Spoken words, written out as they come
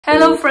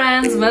Hello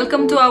friends,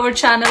 welcome to our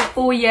channel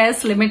Oh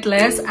Yes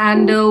Limitless,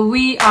 and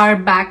we are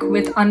back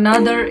with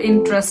another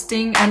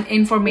interesting and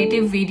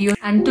informative video.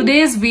 And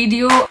today's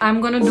video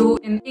I'm gonna do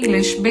in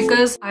English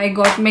because I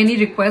got many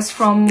requests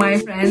from my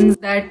friends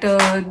that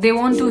they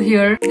want to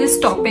hear this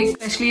topic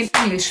especially in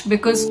English,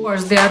 because of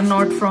course they are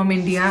not from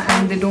India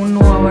and they don't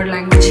know our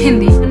language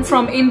Hindi. And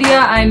from India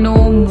I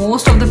know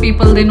most of the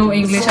people, they know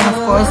English, and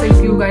of course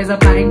if you guys are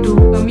planning to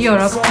come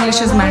Europe, English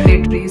is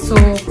mandatory. So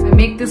I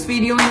make this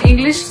video in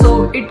English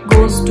so it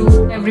goes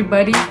to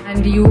everybody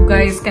and you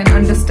guys can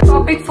understand.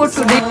 Topic for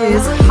today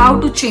is how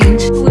to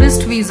change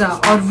tourist visa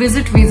or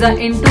visit visa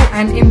into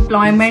an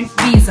employment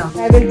visa.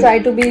 I will try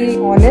to be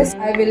honest.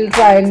 I will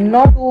try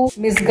not to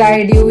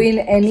misguide you in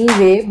any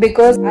way,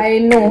 because I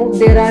know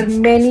there are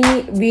many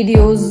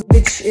videos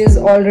which is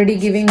already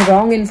giving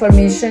wrong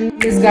information,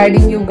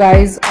 misguiding you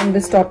guys on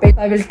this topic.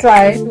 I will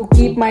try to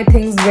keep my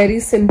things very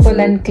simple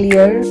and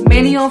clear.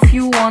 Many of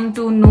you want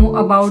to know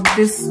about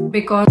this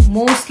because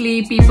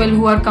mostly people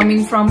who are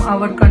coming from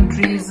our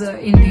countries,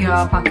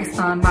 India,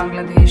 Pakistan,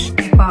 Bangladesh,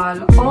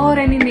 Nepal, or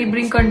any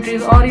neighboring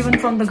countries, or even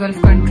from the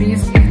Gulf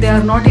countries, if they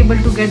are not able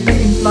to get the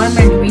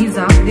employment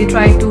visa, they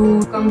try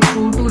to come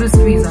through tourist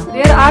visa.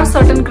 There are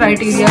certain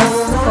criteria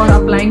for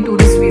applying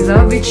tourist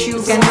visa which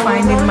you can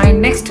find in my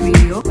next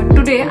video, but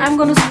today I'm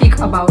going to speak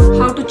about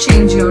how to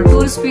change your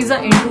tourist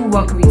visa into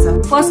work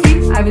visa.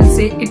 Firstly, I will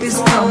say it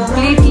is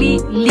completely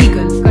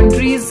legal.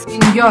 Countries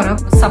in Europe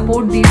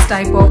support these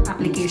type of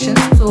applications.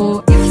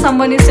 So if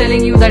someone is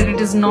telling you that it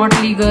is not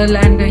legal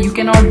and you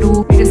cannot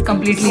do, it is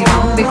completely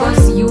wrong,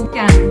 because you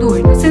can do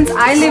it. Since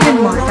I live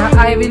in Malta,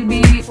 I will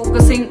be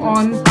focusing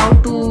on how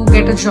to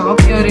get a job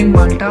here in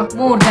Malta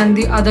more than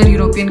the other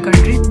European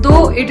countries,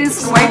 though it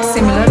is quite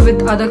similar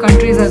with other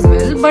countries as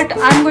well, but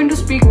I'm going to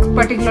speak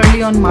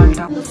particularly on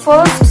Malta. The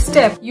first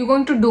step you're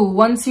going to do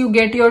once you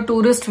get your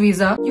tourist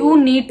visa, you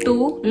need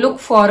to look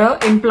for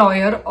an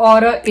employer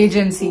or an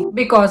agency,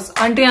 because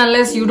until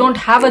unless you don't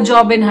have a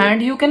job in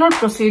hand, you cannot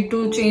proceed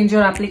to change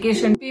your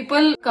application.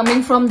 People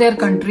coming from their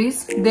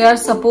countries, they are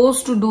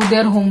supposed to do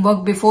their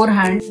homework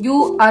beforehand.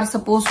 You are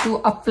supposed to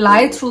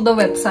apply through the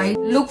website,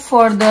 look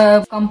for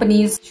the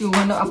companies you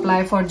want to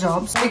apply for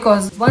jobs,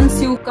 because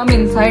once you come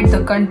inside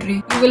the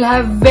country, you will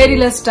have very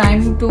less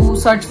time to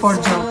search for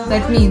jobs.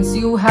 That means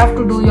you have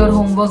to do your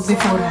homework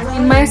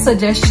beforehand. In my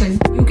suggestion,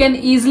 you can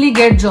easily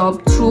get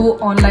job through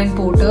online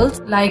portals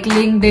like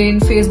LinkedIn,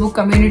 Facebook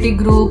community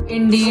group,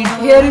 Indeed.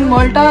 Here in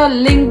Malta,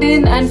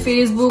 LinkedIn and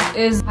Facebook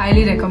is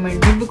highly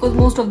recommended because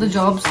most of the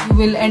jobs you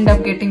will end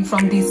up getting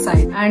from these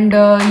sites, and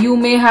you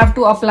may have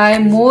to apply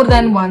more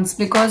than once,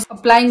 because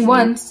applying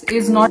once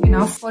is not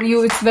enough for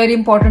you. It's very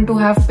important to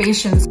have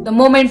patience. The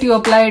moment you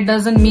apply, it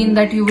doesn't mean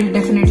that you will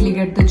definitely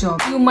get the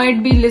job. You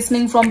might be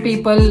listening from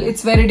people,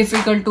 it's very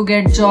difficult to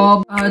get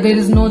job, there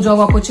is no job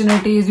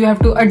opportunities, you have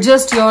to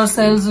adjust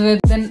yourselves with,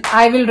 then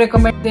I will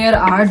recommend there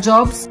are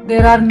jobs.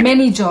 There are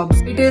many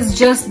jobs. It is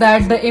just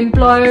that the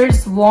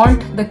employers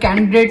want the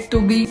candidate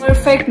to be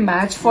perfect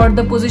match for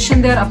the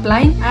position they are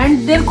applying,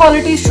 and their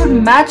quality should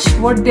match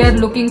what they are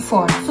looking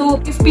for.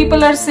 So if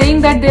people are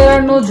saying that there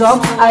are no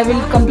jobs, I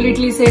will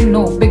completely say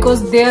no,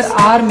 because there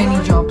are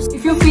many jobs.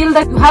 If you feel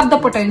that you have the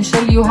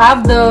potential, you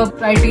have the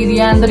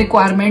criteria and the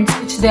requirements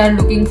which they are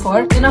looking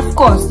for, then of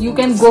course you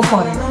can go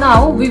for it.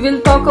 Now we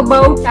will talk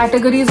about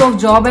categories of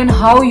job and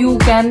how you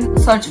can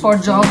search for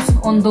jobs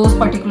on those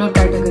particular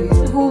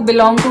categories. Who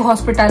belong to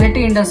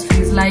hospitality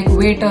industries like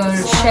waiter,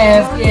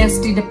 chef,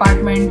 AST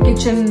department,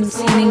 kitchen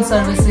cleaning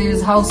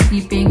services,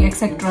 housekeeping,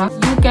 etc.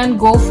 You can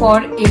go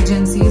for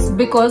agencies,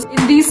 because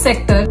in these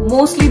sectors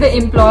mostly the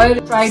employer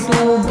try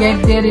to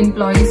get their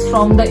employees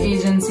from the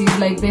agencies,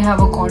 like they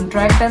have a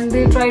contract and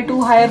they try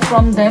to hire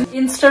from them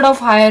instead of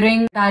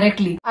hiring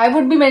directly. I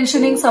would be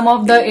mentioning some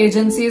of the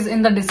agencies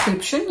in the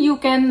description. You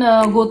can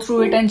go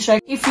through it and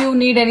check. If you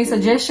need any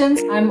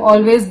suggestions, I'm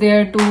always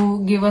there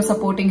to give a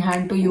supporting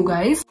hand to you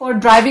guys. For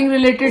driving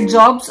related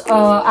jobs,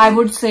 I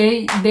would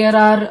say there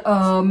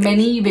are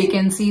many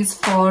vacancies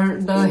for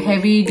the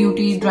heavy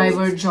duty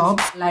driver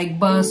jobs like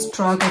bus,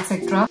 truck,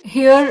 etc.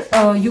 Here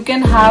you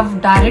can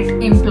have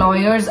direct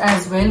employers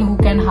as well who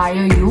can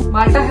hire you.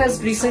 Malta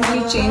has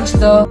recently changed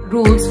the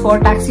rules for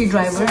taxi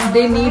drivers.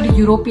 They need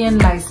European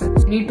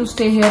license. They need to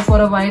stay here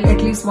for a while,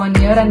 at least 1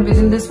 year, and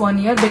within this 1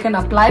 year they can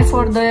apply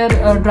for their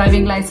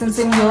driving license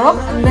in Europe,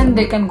 and then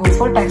they can go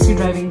for taxi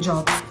driving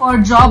jobs. For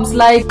jobs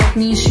like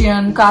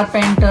technician,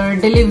 carpenter,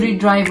 delivery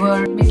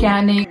driver,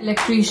 mechanic,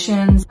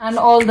 electricians, and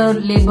all the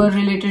labor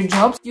related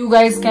jobs, you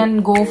guys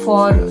can go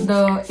for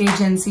the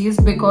agencies,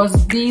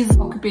 because these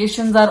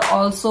occupations are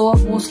also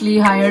mostly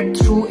hired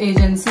through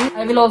agency.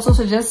 I will also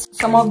suggest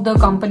some of the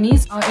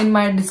companies in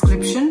my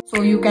description,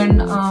 so you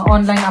can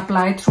online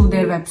apply through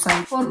their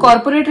website. For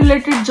corporate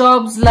related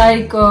jobs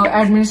like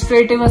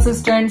administrative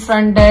assistant,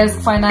 front desk,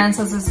 finance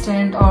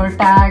assistant, or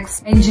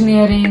tax,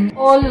 engineering,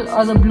 all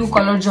other blue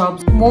collar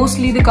jobs,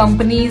 mostly the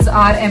companies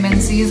are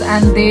MNCs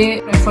and they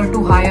they prefer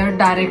to hire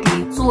directly.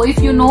 So if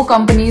you know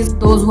companies,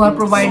 those who are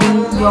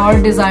providing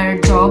your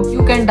desired job,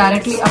 you can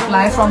directly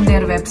apply from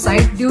their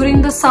website.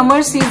 During the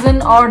summer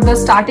season or the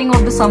starting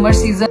of the summer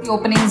season, the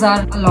openings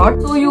are a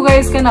lot, so you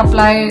guys can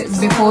apply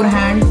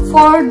beforehand.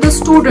 For the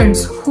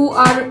students who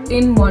are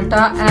in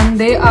Malta and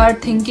they are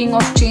thinking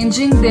of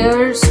changing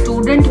their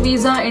student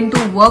visa into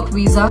work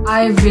visa,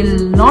 I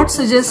will not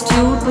suggest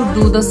you to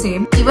do the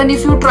same. Even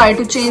if you try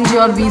to change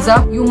your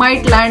visa, you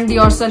might land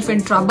yourself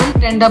in trouble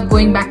and end up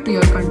going back to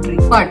your country.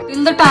 But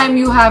till the time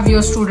you have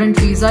your student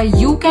visa,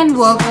 you can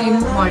work in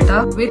Malta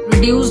with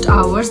reduced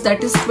hours,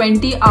 that is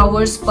 20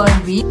 hours per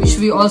week, which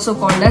we also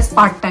call as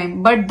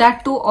part-time. But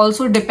that too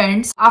also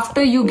depends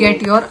after you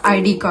get your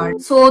ID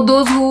card. So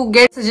those who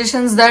get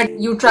suggestions that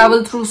you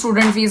travel through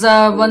student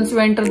visa, once you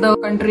enter the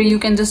country you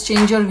can just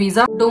change your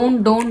visa,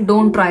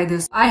 don't try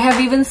this. I have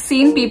even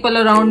seen people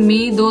around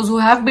me, those who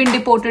have been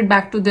deported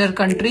back to their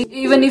country.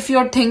 Even if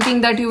you're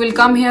thinking that you will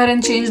come here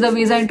and change the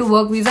visa into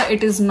work visa,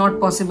 it is not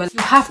possible. You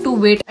have to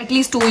wait at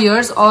least 2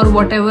 years or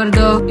whatever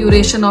the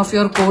duration of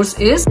your course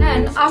is.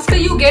 And after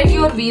you get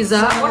your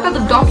visa, what are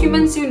the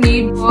documents you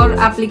need for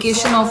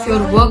application of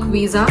your work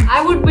visa?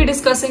 I would be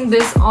discussing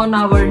this on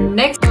our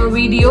next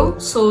video.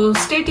 So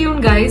stay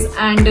tuned guys,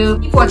 and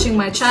keep watching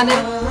my channel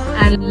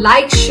and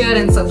like, share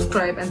and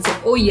subscribe and say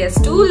oh yes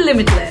to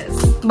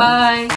Limitless. Bye.